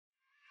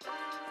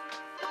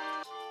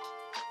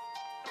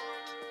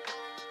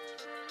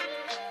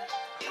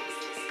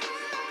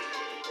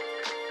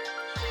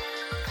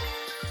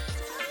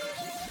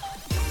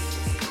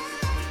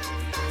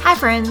Hi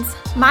friends,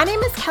 my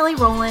name is Kelly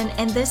Rowland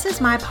and this is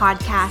my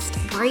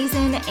podcast,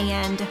 Brazen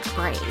and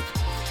Brave.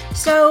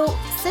 So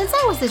since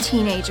I was a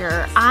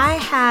teenager, I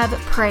have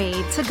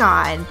prayed to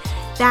God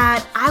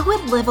that I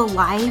would live a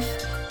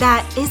life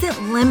that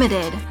isn't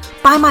limited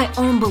by my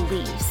own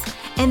beliefs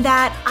and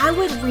that I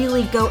would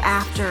really go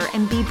after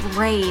and be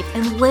brave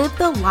and live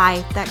the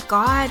life that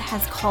God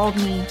has called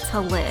me to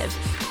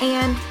live.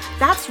 And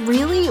that's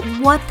really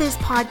what this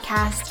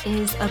podcast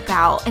is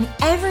about. In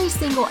every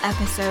single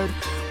episode,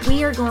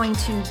 we are going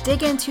to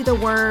dig into the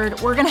Word.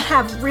 We're going to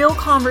have real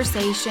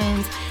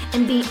conversations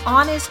and be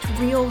honest,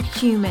 real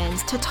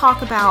humans to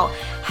talk about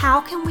how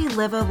can we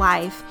live a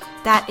life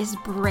that is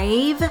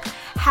brave?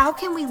 How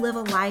can we live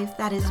a life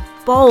that is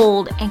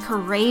bold and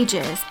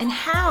courageous? And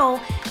how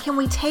can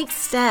we take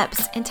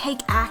steps and take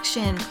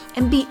action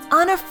and be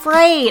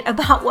unafraid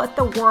about what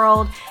the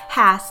world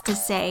has to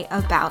say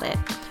about it?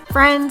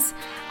 Friends,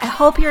 I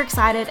hope you're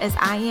excited as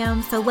I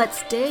am, so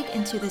let's dig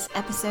into this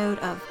episode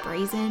of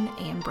Brazen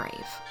and Brave.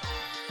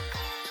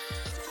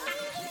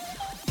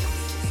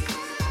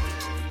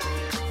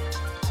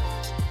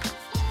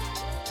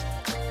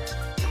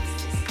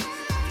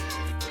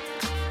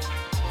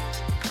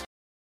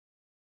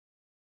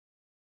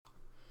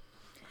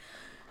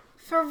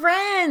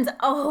 Friends,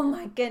 oh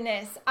my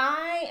goodness,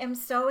 I am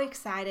so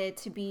excited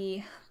to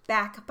be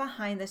back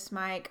behind this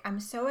mic. I'm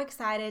so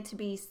excited to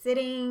be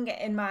sitting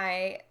in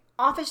my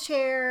office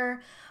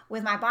chair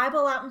with my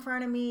Bible out in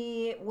front of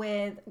me,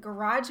 with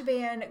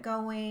GarageBand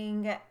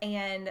going,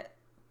 and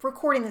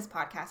recording this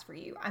podcast for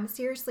you. I'm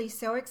seriously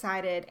so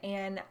excited,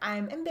 and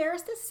I'm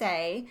embarrassed to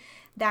say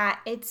that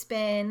it's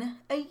been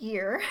a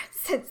year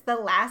since the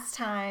last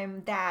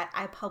time that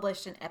I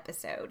published an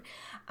episode.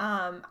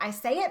 I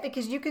say it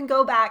because you can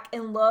go back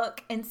and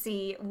look and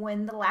see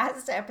when the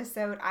last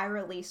episode I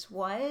released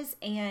was,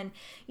 and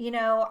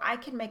I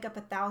can make up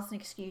 1,000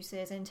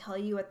 excuses and tell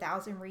you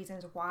 1,000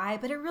 reasons why,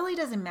 but it really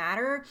doesn't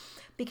matter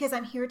because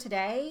I'm here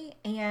today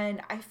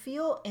and I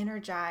feel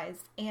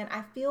energized and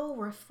I feel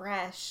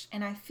refreshed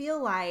and I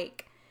feel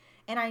like,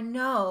 and I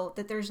know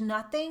that there's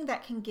nothing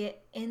that can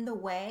get in the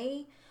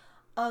way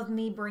of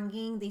me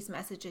bringing these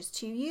messages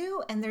to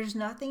you, and there's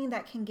nothing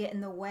that can get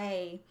in the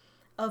way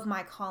of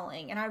my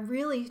calling. And I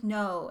really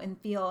know and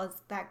feel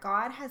that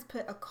God has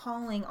put a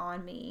calling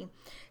on me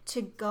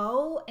to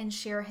go and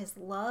share his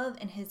love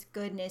and his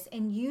goodness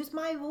and use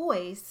my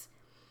voice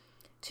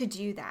to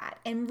do that.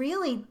 And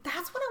really,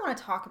 that's what I want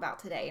to talk about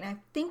today. And I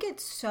think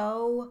it's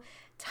so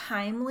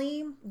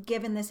timely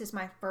given this is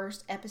my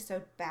first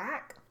episode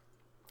back.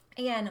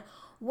 And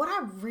what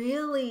I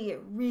really,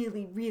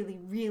 really, really,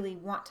 really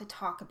want to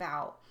talk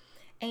about,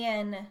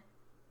 and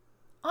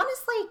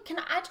honestly, can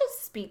I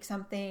just speak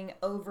something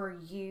over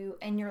you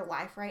and your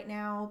life right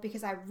now?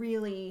 Because I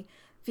really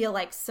feel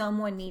like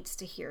someone needs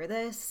to hear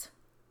this.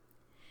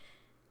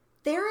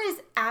 There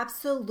is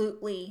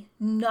absolutely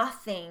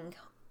nothing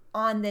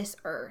on this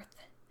earth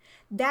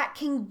that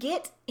can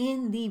get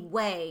in the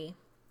way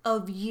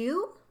of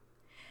you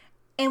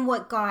and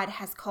what God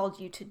has called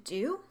you to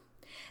do.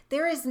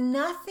 There is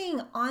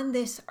nothing on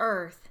this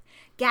earth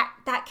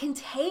that can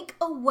take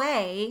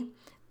away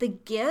the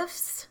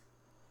gifts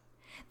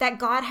that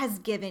God has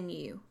given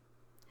you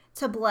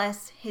to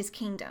bless his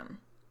kingdom.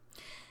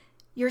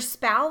 Your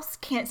spouse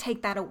can't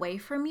take that away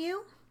from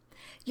you.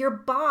 Your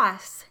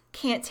boss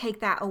can't take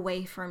that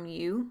away from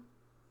you.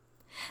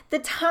 The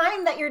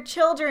time that your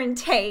children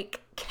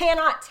take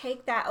cannot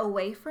take that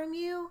away from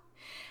you.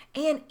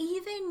 And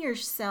even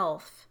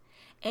yourself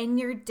and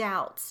your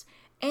doubts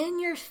and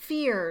your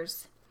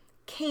fears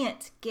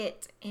can't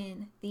get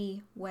in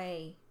the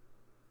way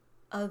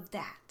of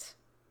that.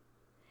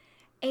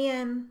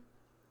 And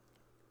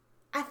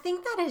I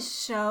think that is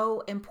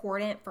so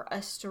important for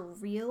us to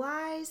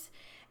realize,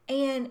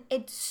 and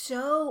it's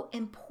so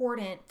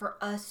important for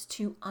us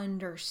to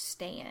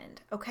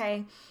understand,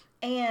 okay?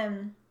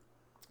 And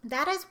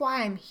that is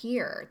why I'm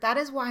here. That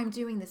is why I'm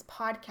doing this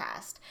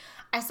podcast.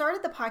 I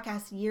started the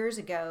podcast years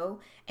ago,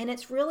 and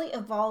it's really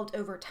evolved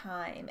over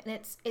time, and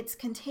it's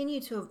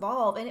continued to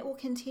evolve, and it will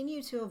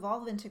continue to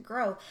evolve and to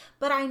grow.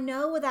 But I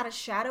know without a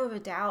shadow of a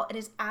doubt, it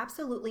is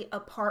absolutely a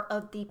part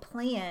of the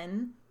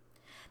plan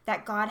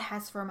that God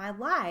has for my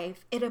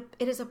life. It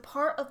is a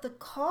part of the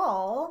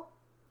call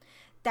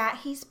that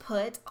he's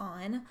put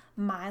on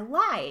my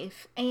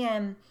life.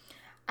 And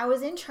I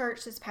was in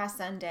church this past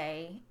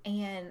Sunday,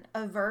 and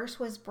a verse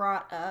was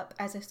brought up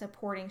as a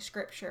supporting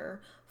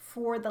scripture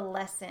for the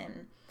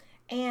lesson.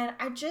 And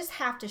I just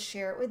have to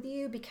share it with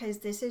you because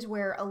this is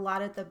where a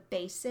lot of the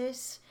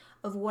basis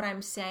of what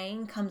I'm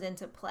saying comes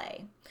into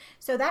play.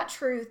 So that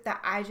truth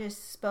that I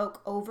just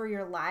spoke over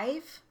your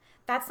life,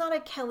 that's not a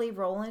Kelly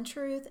Rowland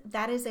truth.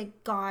 That is a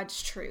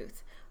God's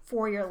truth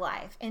for your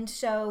life. And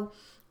so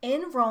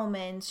in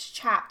Romans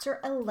chapter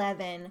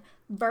 11,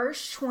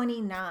 verse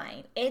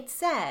 29, it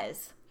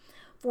says,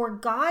 "For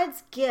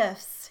God's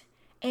gifts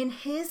and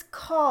his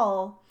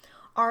call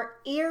are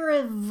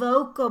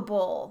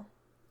irrevocable."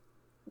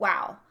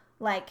 Wow.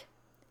 Like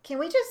Can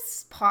we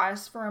just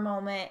pause for a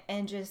moment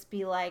and just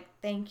be like,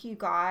 thank you,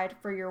 God,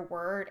 for your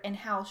word and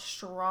how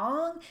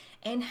strong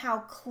and how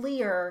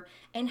clear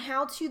and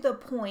how to the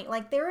point.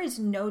 Like, there is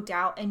no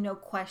doubt and no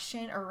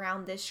question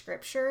around this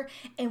scripture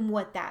and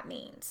what that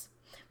means.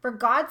 For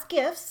God's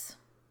gifts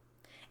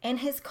and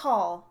his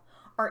call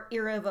are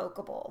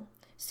irrevocable.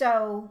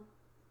 So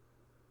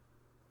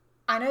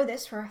I know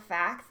this for a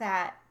fact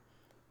that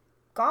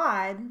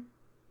God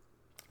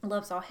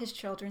loves all his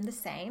children the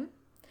same.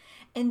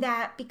 And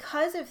that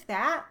because of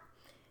that,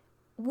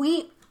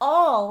 we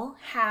all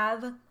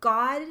have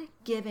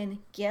God-given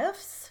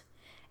gifts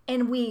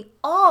and we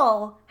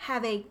all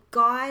have a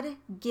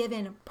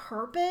God-given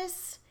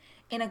purpose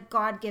and a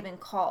God-given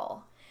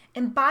call.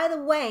 And by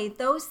the way,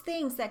 those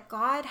things that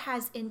God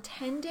has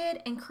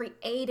intended and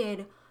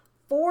created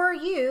for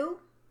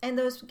you and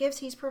those gifts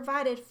he's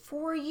provided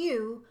for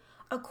you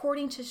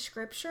according to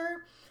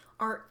scripture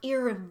are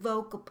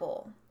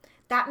irrevocable.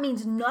 That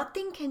means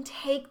nothing can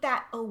take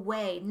that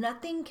away.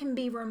 Nothing can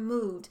be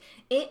removed.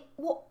 It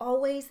will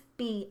always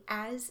be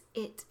as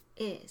it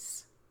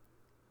is.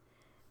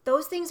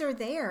 Those things are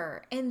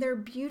there and they're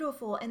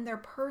beautiful and they're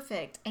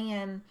perfect.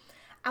 And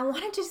I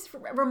want to just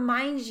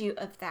remind you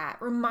of that.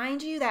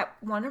 Remind you that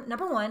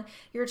number one,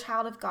 you're a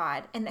child of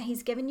God and that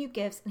he's given you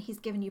gifts and he's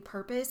given you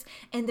purpose.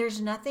 And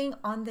there's nothing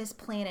on this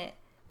planet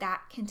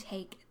that can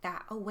take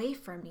that away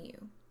from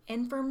you.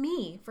 And for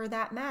me, for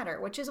that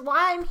matter, which is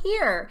why I'm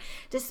here.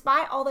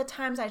 Despite all the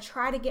times I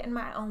try to get in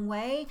my own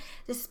way,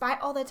 despite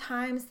all the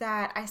times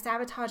that I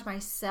sabotage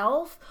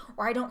myself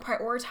or I don't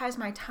prioritize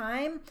my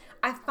time,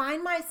 I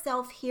find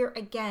myself here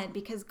again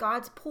because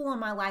God's pull on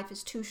my life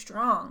is too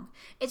strong.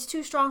 It's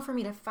too strong for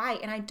me to fight,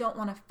 and I don't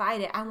want to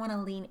fight it. I want to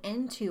lean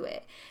into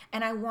it,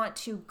 and I want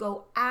to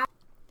go out.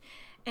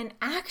 And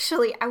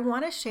actually, I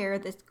want to share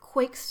this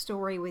quick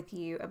story with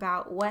you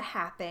about what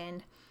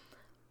happened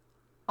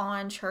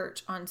on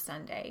church on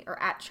Sunday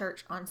or at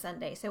church on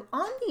Sunday. So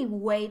on the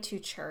way to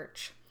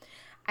church,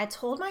 I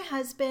told my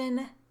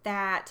husband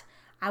that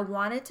I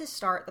wanted to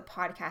start the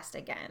podcast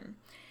again.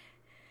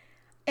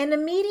 And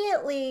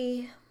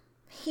immediately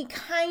he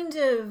kind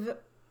of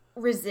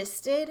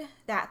resisted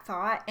that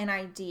thought and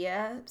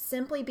idea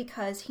simply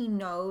because he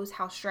knows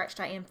how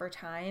stretched I am for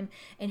time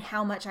and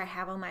how much I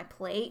have on my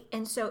plate.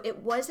 And so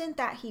it wasn't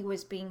that he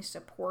was being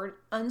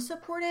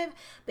unsupportive,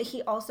 but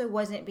he also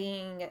wasn't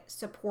being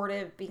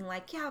supportive, being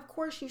like, yeah, of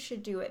course you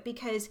should do it,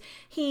 because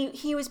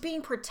he was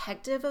being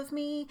protective of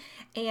me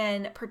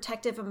and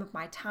protective of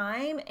my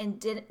time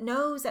and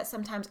knows that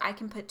sometimes I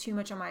can put too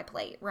much on my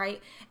plate,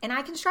 right? And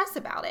I can stress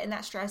about it, and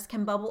that stress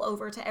can bubble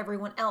over to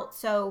everyone else.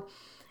 So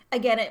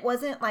again, it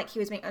wasn't like he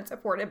was being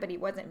unsupportive, but he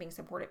wasn't being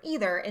supportive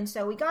either. And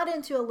so we got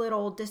into a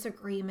little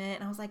disagreement,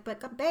 and I was like,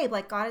 but babe,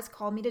 like, God has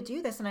called me to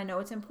do this and I know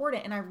it's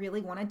important and I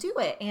really want to do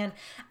it. And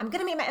I'm going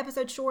to make my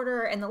episode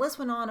shorter. And the list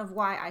went on of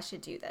why I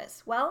should do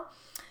this. Well,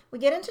 we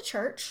get into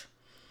church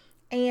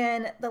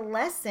and the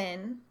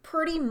lesson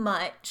pretty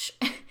much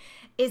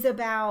is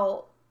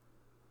about,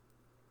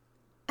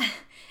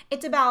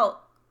 it's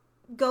about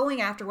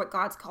going after what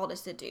God's called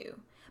us to do,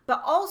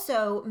 but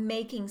also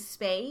making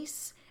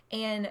space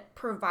and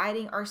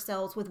providing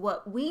ourselves with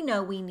what we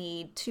know we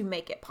need to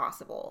make it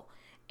possible.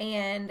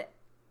 And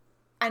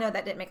I know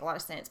that didn't make a lot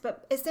of sense,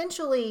 but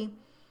essentially,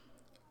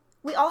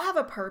 we all have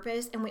a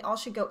purpose and we all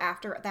should go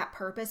after that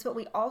purpose, but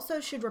we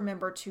also should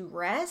remember to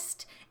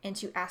rest and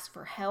to ask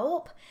for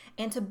help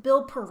and to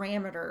build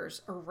parameters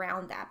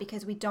around that,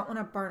 because we don't want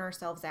to burn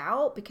ourselves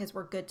out because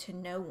we're good to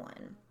no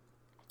one.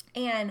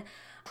 And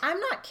I'm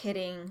not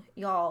kidding,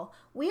 y'all.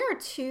 We are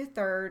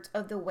 2/3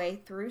 of the way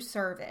through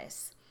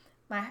service.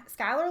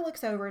 Skylar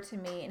looks over to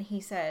me and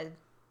he said,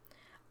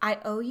 I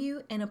owe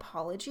you an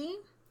apology.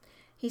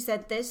 He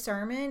said, this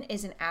sermon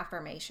is an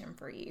affirmation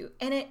for you.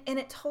 And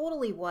it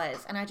totally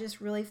was. And I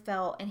just really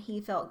felt, and he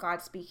felt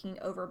God speaking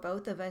over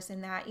both of us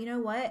in that, you know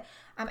what?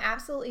 I'm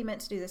absolutely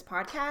meant to do this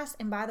podcast.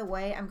 And by the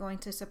way, I'm going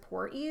to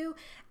support you.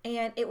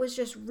 And it was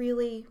just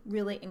really,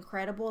 really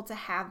incredible to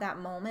have that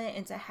moment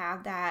and to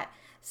have that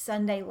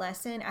Sunday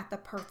lesson at the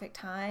perfect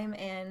time.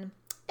 And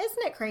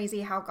isn't it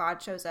crazy how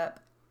God shows up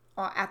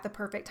at the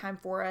perfect time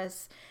for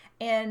us?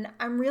 And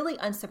I'm really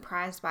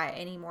unsurprised by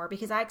it anymore,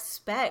 because I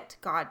expect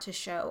God to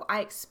show. I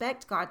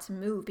expect God to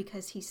move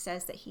because he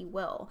says that he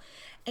will.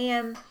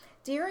 And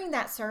during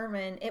that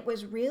sermon, it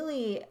was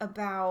really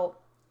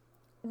about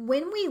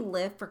when we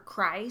live for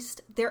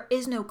Christ, there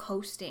is no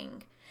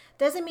coasting.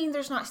 Doesn't mean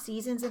there's not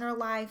seasons in our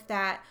life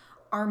that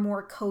are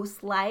more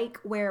coast-like,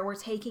 where we're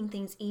taking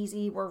things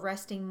easy, we're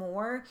resting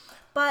more.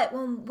 But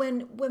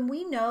when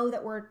we know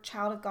that we're a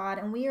child of God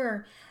and we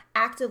are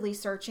actively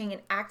searching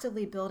and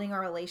actively building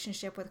our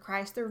relationship with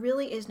Christ, there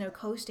really is no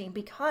coasting,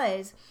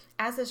 because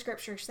as the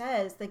scripture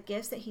says, the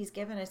gifts that he's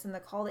given us and the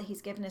call that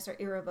he's given us are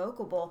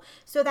irrevocable.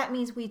 So that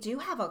means we do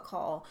have a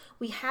call.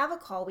 We have a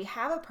call. We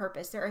have a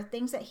purpose. There are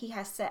things that he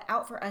has set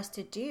out for us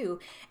to do.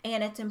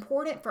 And it's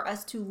important for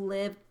us to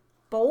live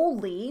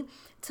boldly,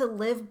 to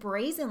live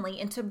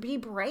brazenly, and to be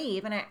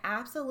brave. And I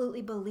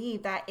absolutely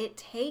believe that it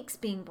takes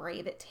being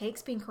brave. It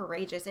takes being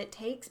courageous. It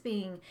takes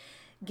being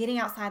getting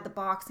outside the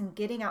box and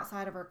getting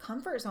outside of our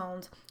comfort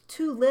zones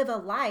to live a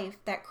life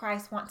that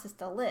Christ wants us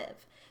to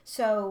live.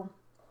 So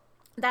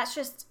that's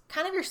just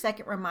kind of your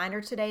second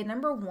reminder today.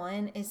 Number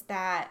one is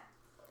that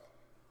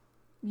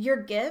your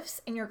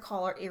gifts and your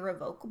call are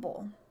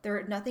irrevocable.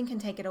 Nothing can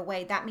take it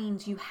away. That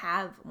means you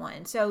have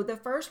one. So the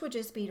first would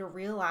just be to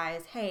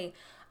realize, hey,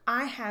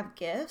 I have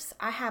gifts,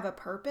 I have a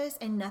purpose,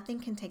 and nothing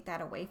can take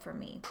that away from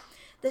me.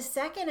 The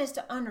second is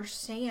to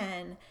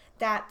understand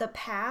that the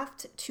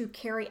path to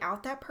carry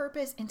out that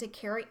purpose and to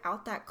carry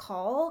out that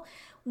call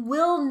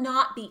will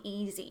not be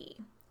easy.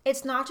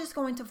 It's not just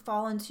going to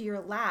fall into your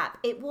lap.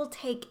 It will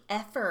take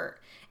effort.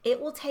 It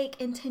will take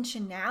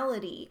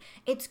intentionality.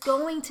 It's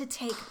going to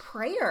take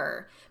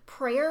prayer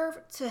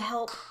to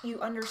help you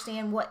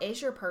understand what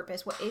is your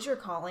purpose, what is your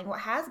calling,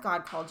 what has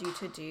God called you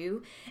to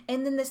do.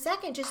 And then the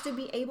second, just to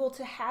be able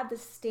to have the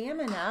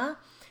stamina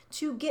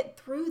to get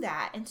through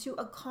that and to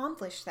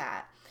accomplish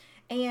that.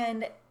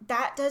 And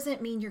that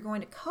doesn't mean you're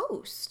going to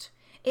coast.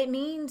 It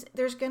means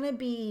it's going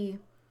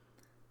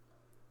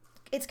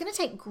to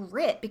take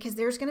grit, because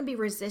there's going to be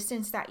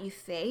resistance that you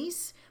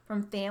face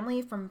from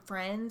family, from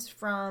friends,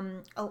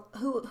 from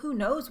who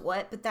knows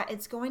what, but that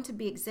it's going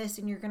to exist,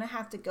 and you're going to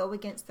have to go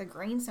against the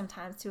grain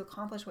sometimes to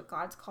accomplish what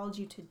God's called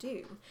you to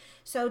do.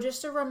 So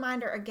just a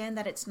reminder again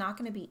that it's not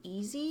going to be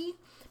easy,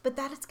 but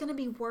that it's going to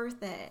be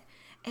worth it.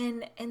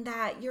 And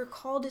that you're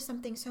called to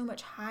something so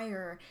much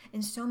higher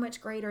and so much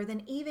greater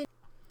than even.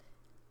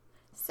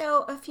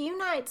 So a few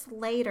nights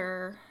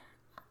later,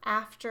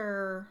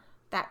 after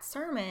that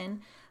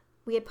sermon,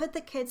 we had put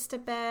the kids to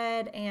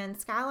bed, and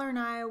Skylar and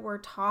I were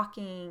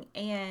talking,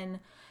 and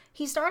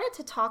he started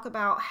to talk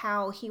about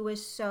how he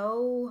was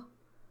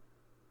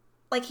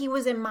he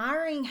was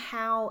admiring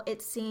how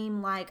it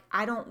seemed like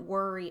I don't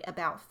worry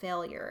about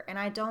failure, and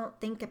I don't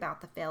think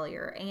about the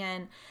failure,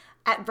 and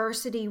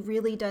adversity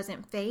really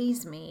doesn't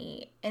faze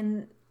me.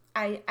 And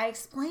I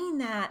explained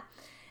that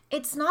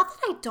it's not that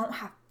I don't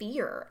have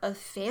fear of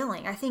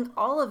failing. I think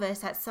all of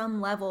us at some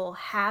level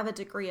have a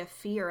degree of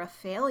fear of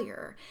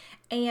failure.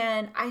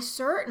 And I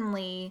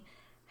certainly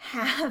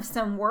have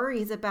some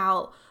worries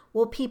about,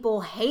 will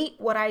people hate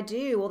what I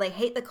do? Will they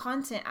hate the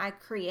content I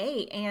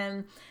create?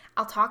 And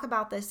I'll talk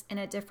about this in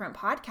a different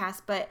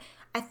podcast, but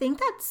I think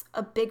that's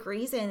a big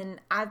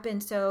reason I've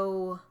been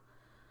so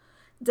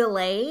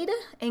delayed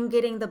in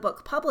getting the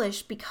book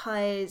published,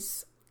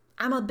 because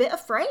I'm a bit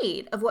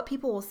afraid of what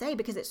people will say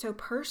because it's so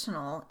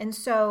personal. And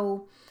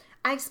so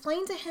I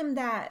explained to him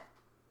that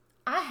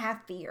I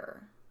have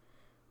fear.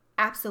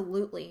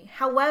 Absolutely.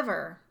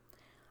 However,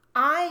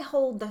 I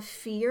hold the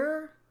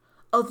fear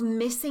of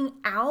missing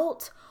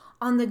out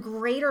on the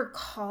greater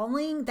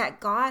calling that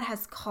God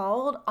has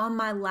called on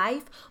my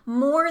life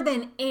more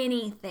than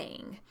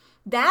anything.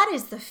 That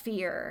is the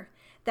fear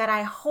that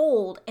I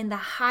hold in the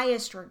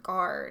highest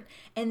regard,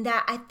 and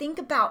that I think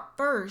about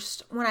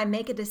first when I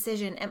make a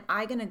decision. Am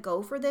I going to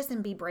go for this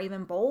and be brave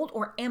and bold,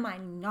 or am I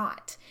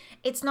not?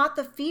 It's not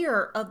the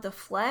fear of the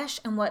flesh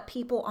and what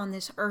people on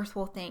this earth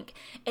will think.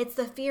 It's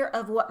the fear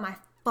of what my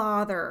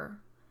Father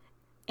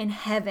in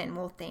heaven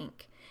will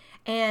think.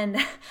 And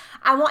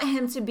I want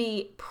him to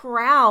be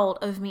proud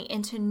of me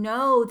and to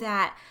know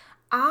that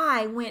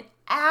I went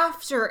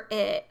after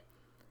it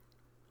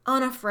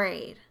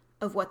unafraid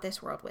of what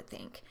this world would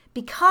think,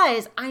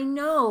 because I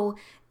know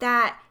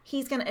that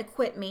he's going to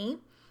equip me,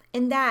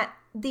 and that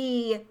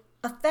the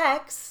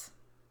effects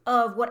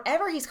of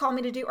whatever he's called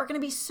me to do are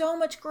going to be so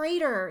much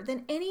greater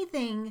than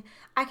anything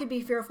I could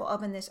be fearful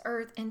of in this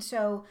earth. And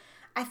so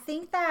I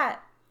think that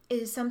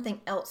is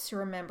something else to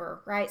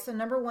remember, right? So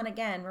number one,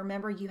 again,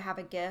 remember you have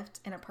a gift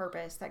and a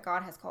purpose that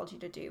God has called you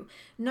to do.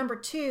 Number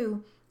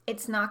two,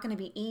 it's not going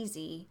to be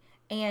easy.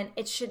 And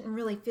it shouldn't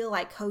really feel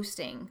like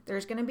coasting.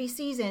 There's going to be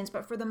seasons,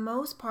 but for the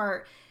most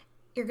part,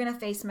 you're going to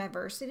face some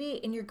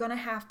adversity, and you're going to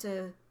have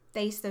to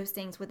face those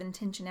things with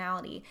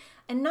intentionality.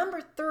 And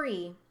number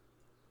three,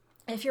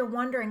 if you're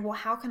wondering, well,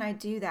 how can I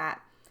do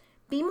that?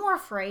 Be more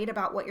afraid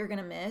about what you're going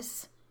to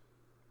miss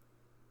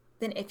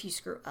than if you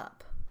screw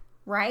up,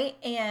 right?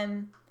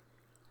 And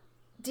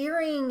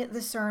during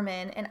the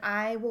sermon, and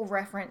I will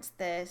reference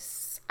the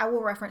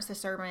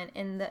sermon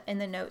in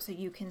the notes so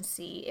you can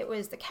see. It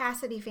was the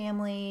Cassidy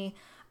family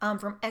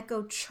from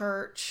Echo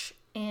Church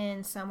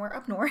in somewhere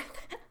up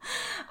north.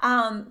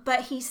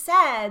 But he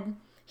said,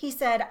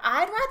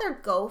 I'd rather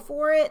go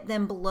for it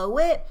than blow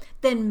it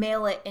than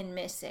mail it and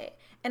miss it.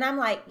 And I'm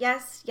like,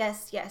 yes.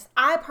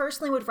 I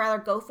personally would rather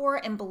go for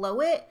it and blow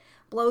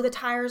the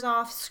tires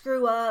off,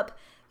 screw up,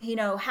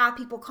 have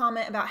people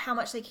comment about how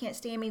much they can't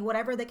stand me,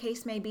 whatever the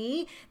case may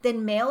be,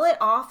 then mail it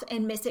off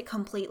and miss it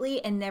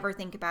completely and never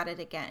think about it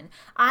again.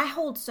 I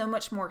hold so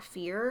much more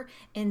fear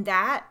in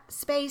that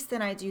space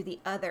than I do the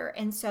other.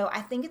 And so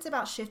I think it's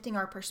about shifting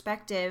our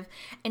perspective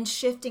and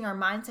shifting our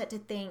mindset to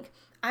think,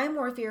 I'm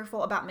more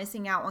fearful about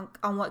missing out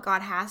on what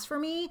God has for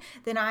me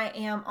than I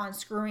am on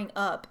screwing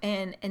up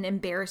and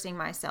embarrassing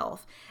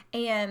myself.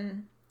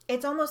 And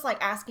it's almost like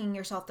asking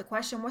yourself the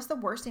question, what's the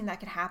worst thing that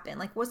could happen?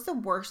 Like, what's the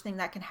worst thing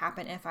that can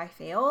happen if I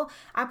fail?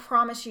 I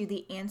promise you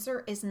the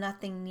answer is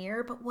nothing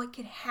near, but what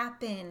could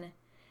happen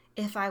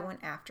if I went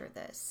after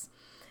this.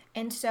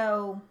 And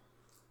so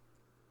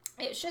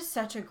it's just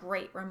such a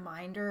great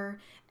reminder.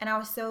 And I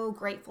was so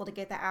grateful to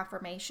get that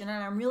affirmation.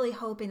 And I'm really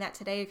hoping that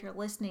today, if you're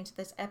listening to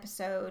this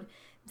episode,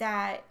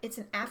 that it's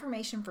an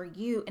affirmation for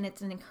you and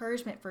it's an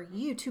encouragement for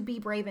you to be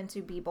brave and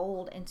to be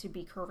bold and to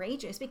be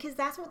courageous, because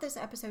that's what this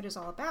episode is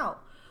all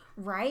about,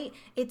 right?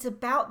 It's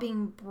about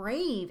being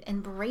brave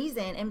and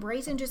brazen. And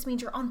brazen just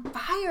means you're on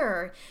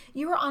fire.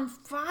 You are on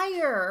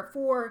fire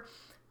for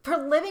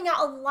living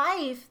out a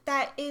life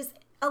that is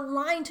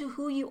aligned to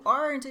who you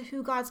are and to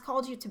who God's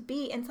called you to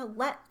be, and to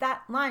let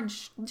that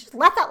just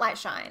let that light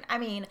shine. I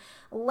mean,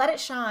 let it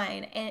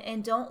shine,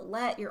 and don't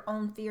let your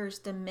own fears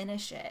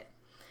diminish it.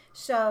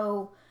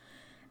 So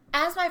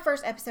as my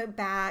first episode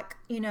back,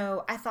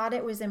 I thought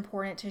it was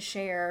important to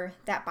share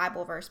that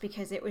Bible verse,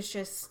 because it was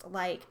just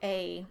like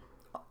an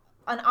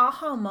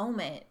aha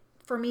moment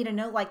for me to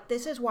know, like,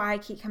 this is why I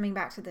keep coming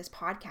back to this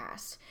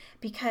podcast,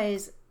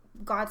 because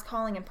God's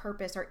calling and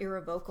purpose are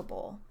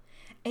irrevocable.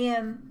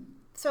 And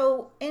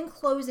so in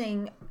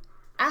closing,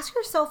 ask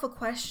yourself a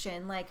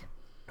question, like,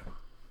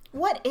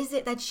 what is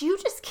it that you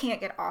just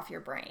can't get off your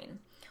brain?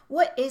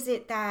 What is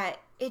it that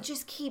it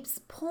just keeps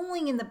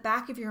pulling in the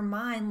back of your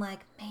mind,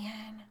 like,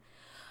 man,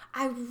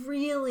 I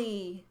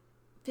really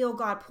feel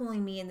God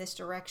pulling me in this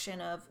direction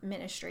of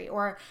ministry,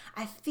 or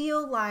I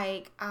feel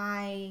like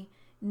I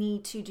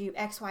need to do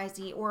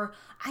XYZ, or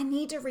I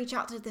need to reach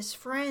out to this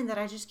friend that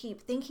I just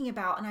keep thinking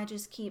about and I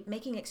just keep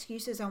making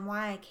excuses on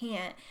why I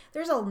can't.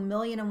 There's a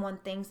million and one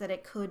things that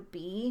it could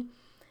be,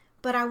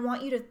 but I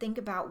want you to think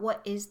about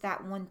what is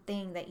that one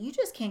thing that you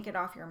just can't get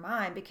off your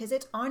mind, because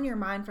it's on your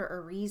mind for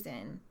a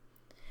reason.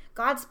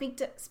 God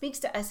speaks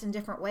to us in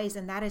different ways,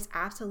 and that is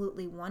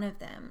absolutely one of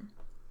them.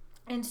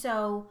 And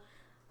so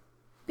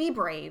be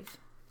brave,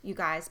 you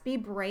guys. Be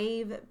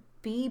brave.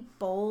 Be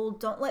bold.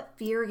 Don't let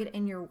fear get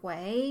in your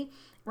way.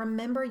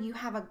 Remember, you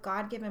have a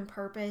God-given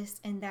purpose,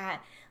 and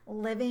that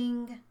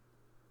living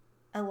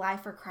a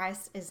life for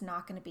Christ is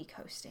not going to be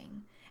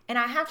coasting. And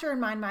I have to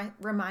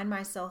remind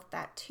myself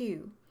that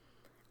too.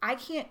 I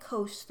can't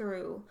coast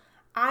through.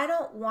 I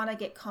don't want to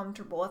get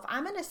comfortable. If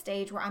I'm in a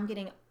stage where I'm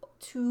getting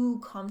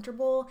too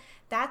comfortable,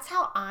 that's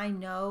how I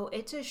know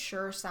it's a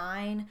sure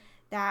sign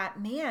that,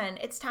 man,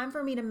 it's time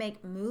for me to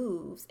make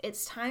moves.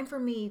 It's time for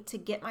me to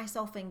get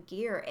myself in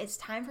gear. It's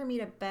time for me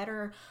to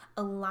better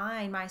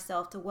align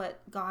myself to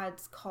what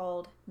God's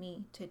called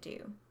me to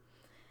do.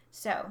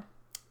 So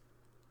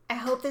I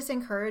hope this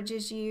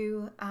encourages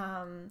you.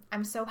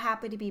 I'm so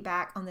happy to be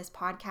back on this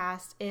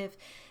podcast. If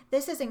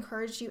this has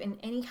encouraged you in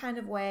any kind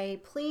of way,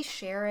 please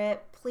share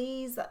it.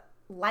 Please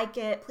like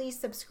it. Please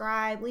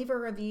subscribe, leave a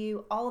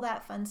review, all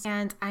that fun stuff.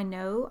 And I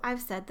know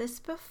I've said this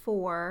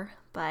before,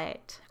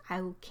 but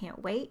I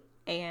can't wait,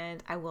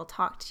 and I will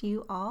talk to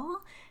you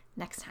all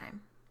next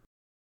time.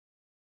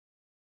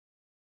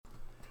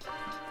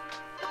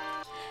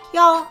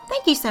 Y'all,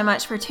 thank you so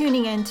much for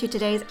tuning in to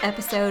today's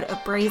episode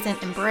of Brazen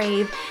and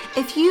Brave.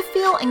 If you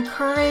feel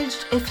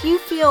encouraged, if you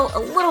feel a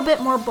little bit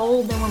more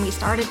bold than when we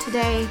started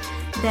today,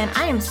 then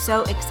I am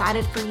so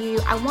excited for you.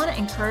 I want to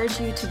encourage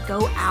you to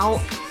go out,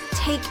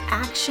 take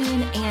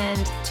action,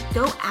 and to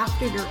go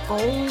after your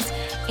goals.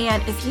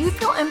 And if you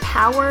feel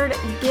empowered,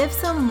 give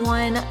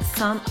someone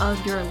some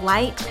of your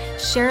light.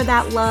 Share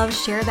that love,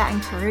 share that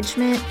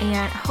encouragement, and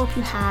I hope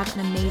you have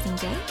an amazing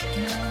day.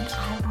 And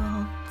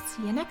I will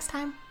see you next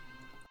time.